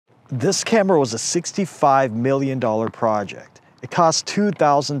This camera was a $65 million project. It cost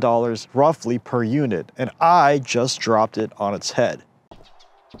 $2,000 roughly per unit, and I just dropped it on its head.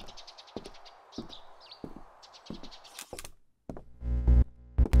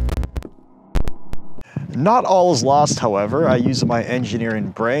 Not all is lost, however. I used my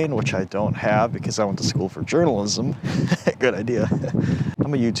engineering brain, which I don't have because I went to school for journalism. Good idea.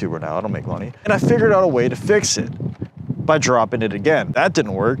 I'm a YouTuber now, I don't make money. And I figured out a way to fix it by dropping it again. That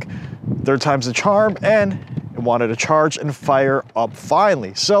didn't work. Third time's the charm, and it wanted to charge and fire up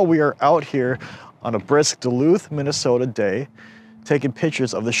finally. So we are out here on a brisk Duluth, Minnesota day, taking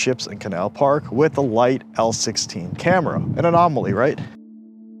pictures of the ships in Canal Park with the Light L16 camera. An anomaly, right?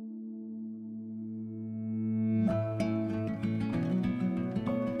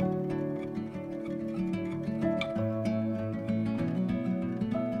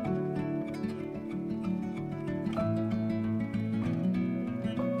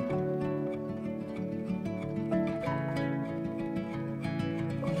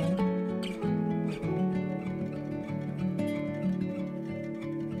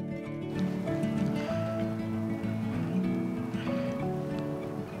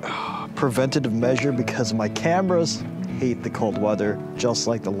 Preventative measure because my cameras hate the cold weather, just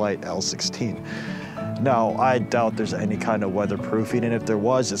like the Light L16. Now, I doubt there's any kind of weatherproofing, and if there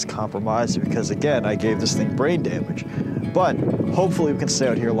was, it's compromised because, again, I gave this thing brain damage. But hopefully we can stay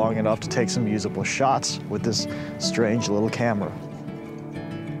out here long enough to take some usable shots with this strange little camera.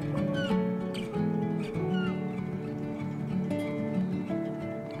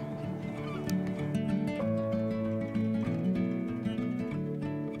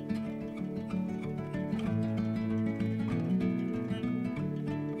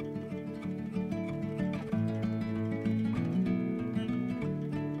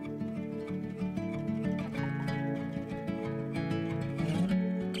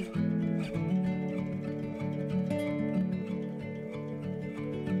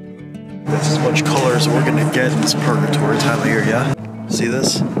 That's as much color as we're gonna get in this purgatory time of year, yeah? See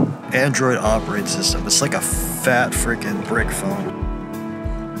this? Android operating system. It's like a fat freaking brick phone.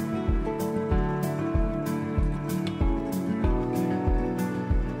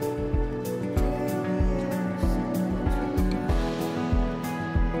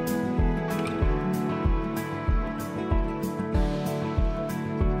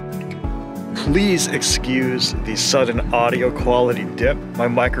 Please excuse the sudden audio quality dip. My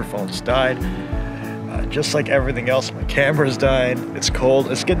microphone's died. Just like everything else, my camera's died. It's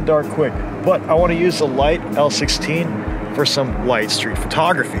cold, it's getting dark quick. But I want to use the Light L16 for some light street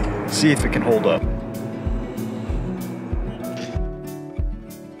photography. See if it can hold up.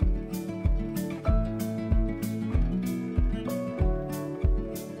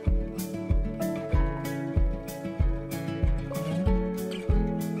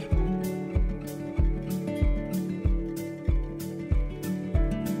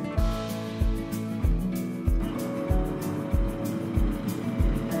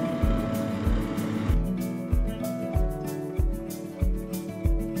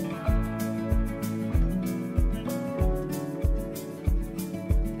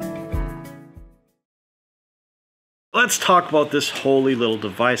 Let's talk about this holy little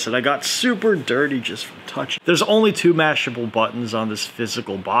device that I got super dirty just from touching. There's only 2 mashable buttons on this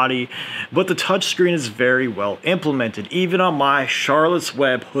physical body, but the touchscreen is very well implemented, even on my Charlotte's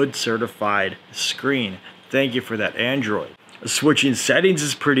Web hood certified screen. Thank you for that, Android. Switching settings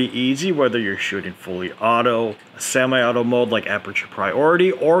is pretty easy, whether you're shooting fully auto, semi-auto mode like aperture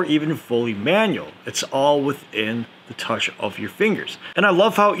priority, or even fully manual. It's all within the touch of your fingers. And I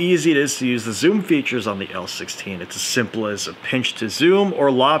love how easy it is to use the zoom features on the L16. It's as simple as a pinch to zoom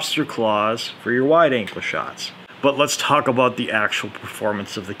or lobster claws for your wide angle shots. But let's talk about the actual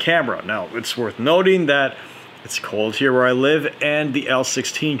performance of the camera. Now, it's worth noting that it's cold here where I live, and the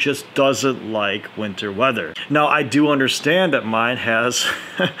L16 just doesn't like winter weather. Now, I do understand that mine has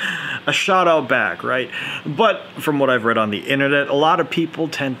a shout out back, right? But from what I've read on the internet, a lot of people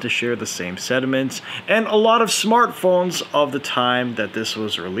tend to share the same sentiments, and a lot of smartphones of the time that this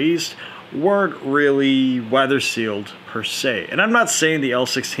was released weren't really weather sealed per se. And I'm not saying the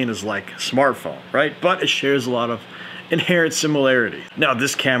L16 is like a smartphone, right? But it shares a lot of inherent similarity. Now,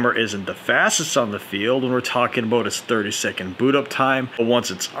 this camera isn't the fastest on the field when we're talking about its 30-second boot up time, but once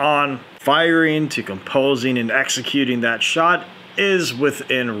it's on, firing to composing and executing that shot is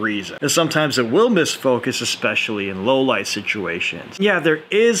within reason. And sometimes it will miss focus, especially in low light situations. Yeah, there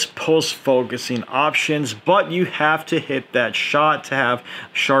is post-focusing options, but you have to hit that shot to have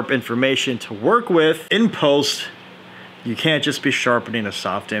sharp information to work with in post You can't just be sharpening a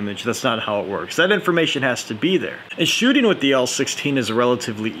soft image. That's not how it works. That information has to be there. And shooting with the L16 is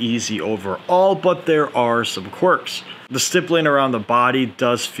relatively easy overall, but there are some quirks. The stippling around the body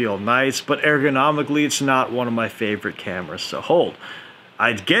does feel nice, but ergonomically it's not one of my favorite cameras to hold.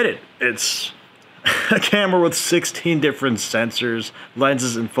 I get it. It's a camera with 16 different sensors,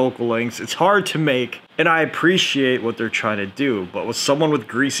 lenses, and focal lengths. It's hard to make, and I appreciate what they're trying to do, but with someone with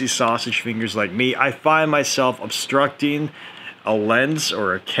greasy sausage fingers like me, I find myself obstructing a lens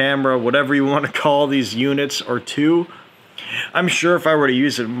or a camera, whatever you want to call these units, or two. I'm sure if I were to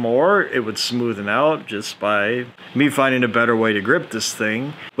use it more, it would smoothen out just by me finding a better way to grip this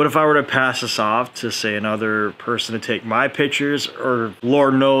thing. But if I were to pass this off to, say, another person to take my pictures, or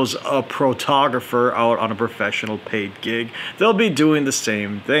Lord knows, a photographer out on a professional paid gig, they'll be doing the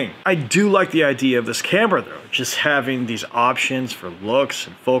same thing. I do like the idea of this camera though. Just having these options for looks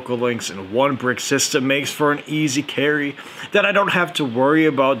and focal lengths in one brick system makes for an easy carry that I don't have to worry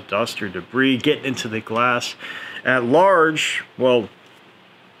about dust or debris getting into the glass. At large, well,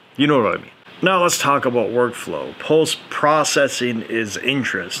 you know what I mean. Now let's talk about workflow. Post-processing is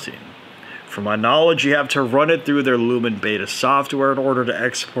interesting. From my knowledge, you have to run it through their Lumen beta software in order to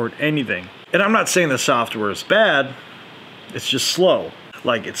export anything. And I'm not saying the software is bad, it's just slow.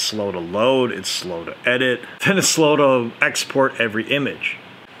 Like, it's slow to load, it's slow to edit, then it's slow to export every image.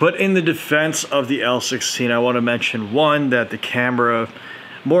 But in the defense of the L16, I want to mention, one, that the camera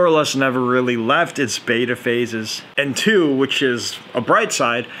more or less never really left its beta phases, and two, which is a bright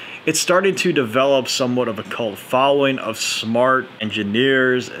side, it's starting to develop somewhat of a cult following of smart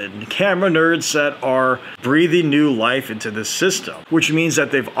engineers and camera nerds that are breathing new life into the system, which means that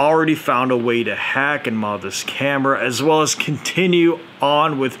they've already found a way to hack and mod this camera, as well as continue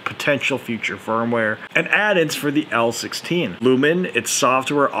on with potential future firmware and add-ins for the L16. Lumen, its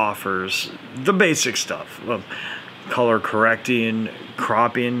software, offers the basic stuff of color correcting,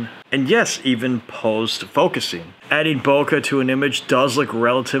 cropping, and yes, even post-focusing. Adding bokeh to an image does look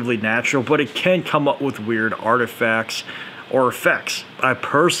relatively natural, but it can come up with weird artifacts or effects. I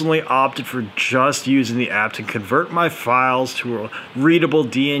personally opted for just using the app to convert my files to a readable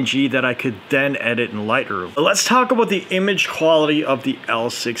DNG that I could then edit in Lightroom. But let's talk about the image quality of the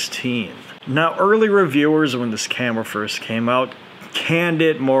L16. Now, early reviewers, when this camera first came out, canned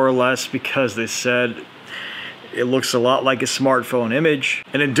it more or less because they said it looks a lot like a smartphone image,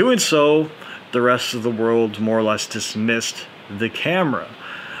 and in doing so, the rest of the world more or less dismissed the camera.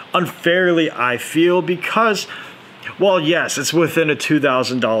 Unfairly, I feel, because, well, yes, it's within a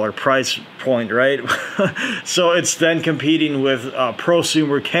 $2,000 price point, right? So it's then competing with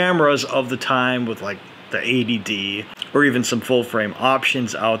prosumer cameras of the time with like the 80D or even some full frame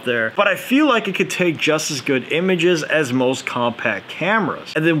options out there. But I feel like it could take just as good images as most compact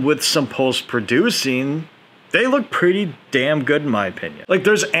cameras. And then with some post-producing, they look pretty damn good in my opinion. Like,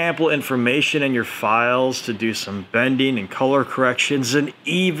 there's ample information in your files to do some bending and color corrections and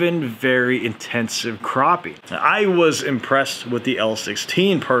even very intensive cropping. I was impressed with the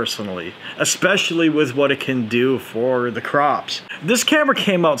L16 personally, especially with what it can do for the crops. This camera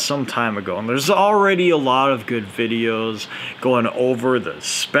came out some time ago, and there's already a lot of good videos going over the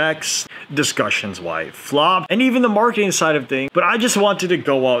specs, discussions why it flopped, and even the marketing side of things. But I just wanted to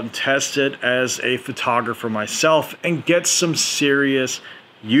go out and test it as a photographer myself and get some serious,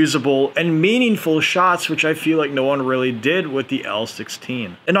 usable, and meaningful shots, which I feel like no one really did with the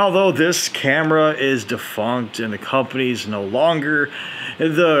L16. And although this camera is defunct and the company's no longer,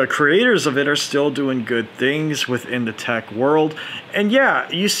 the creators of it are still doing good things within the tech world. And yeah,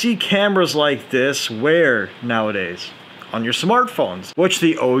 you see cameras like this where nowadays? On your smartphones, which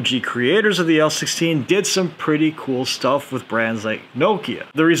the OG creators of the L16 did some pretty cool stuff with brands like Nokia.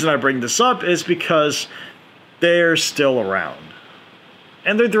 The reason I bring this up is because they're still around.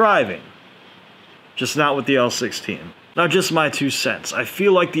 And they're thriving. Just not with the L16. Now, just my 2 cents. I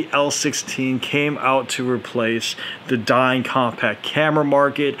feel like the L16 came out to replace the dying compact camera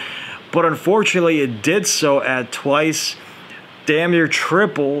market, but unfortunately it did so at twice, damn near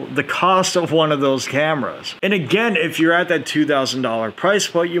triple the cost of one of those cameras. And again, if you're at that $2,000 price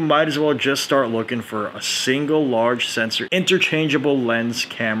point, you might as well just start looking for a single large sensor interchangeable lens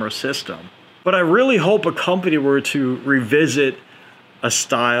camera system. But I really hope a company were to revisit a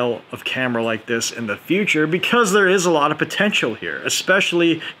style of camera like this in the future, because there is a lot of potential here,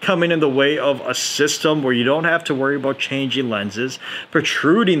 especially coming in the way of a system where you don't have to worry about changing lenses,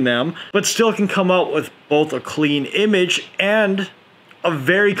 protruding them, but still can come out with both a clean image and a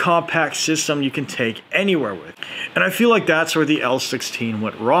very compact system you can take anywhere with. And I feel like that's where the L16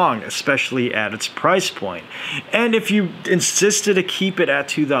 went wrong, especially at its price point. And if you insisted to keep it at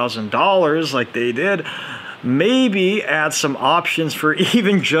 $2,000 like they did, maybe add some options for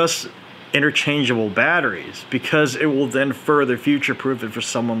even just interchangeable batteries, because it will then further future-proof it for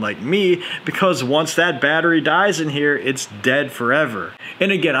someone like me, because once that battery dies in here, it's dead forever.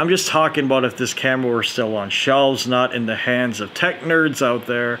 And again, I'm just talking about if this camera were still on shelves, not in the hands of tech nerds out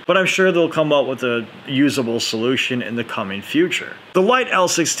there, but I'm sure they'll come up with a usable solution in the coming future. The Light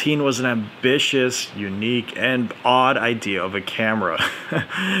L16 was an ambitious, unique, and odd idea of a camera,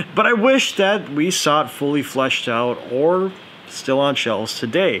 but I wish that we saw it fully fleshed out or still on shelves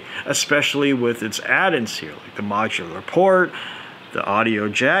today, especially with its add-ins here, like the modular port, the audio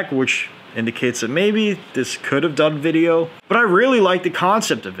jack, which indicates that maybe this could have done video. But I really like the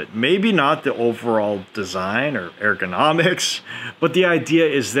concept of it. Maybe not the overall design or ergonomics, but the idea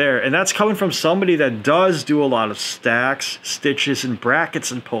is there. And that's coming from somebody that does do a lot of stacks, stitches, and brackets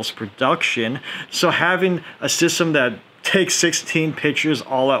in post-production. So having a system that takes 16 pictures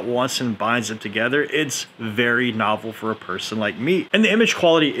all at once and binds them together, it's very novel for a person like me. And the image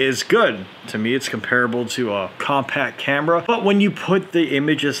quality is good. To me, it's comparable to a compact camera, but when you put the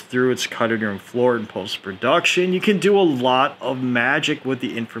images through its cutting room floor in post-production, you can do a lot of magic with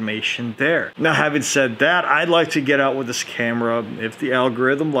the information there. Now, having said that, I'd like to get out with this camera, if the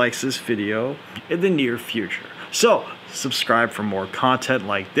algorithm likes this video, in the near future. So, subscribe for more content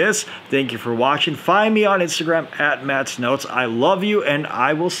like this. Thank you for watching. Find me on Instagram at Matt's Notes. I love you, and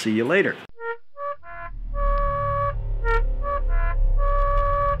I will see you later.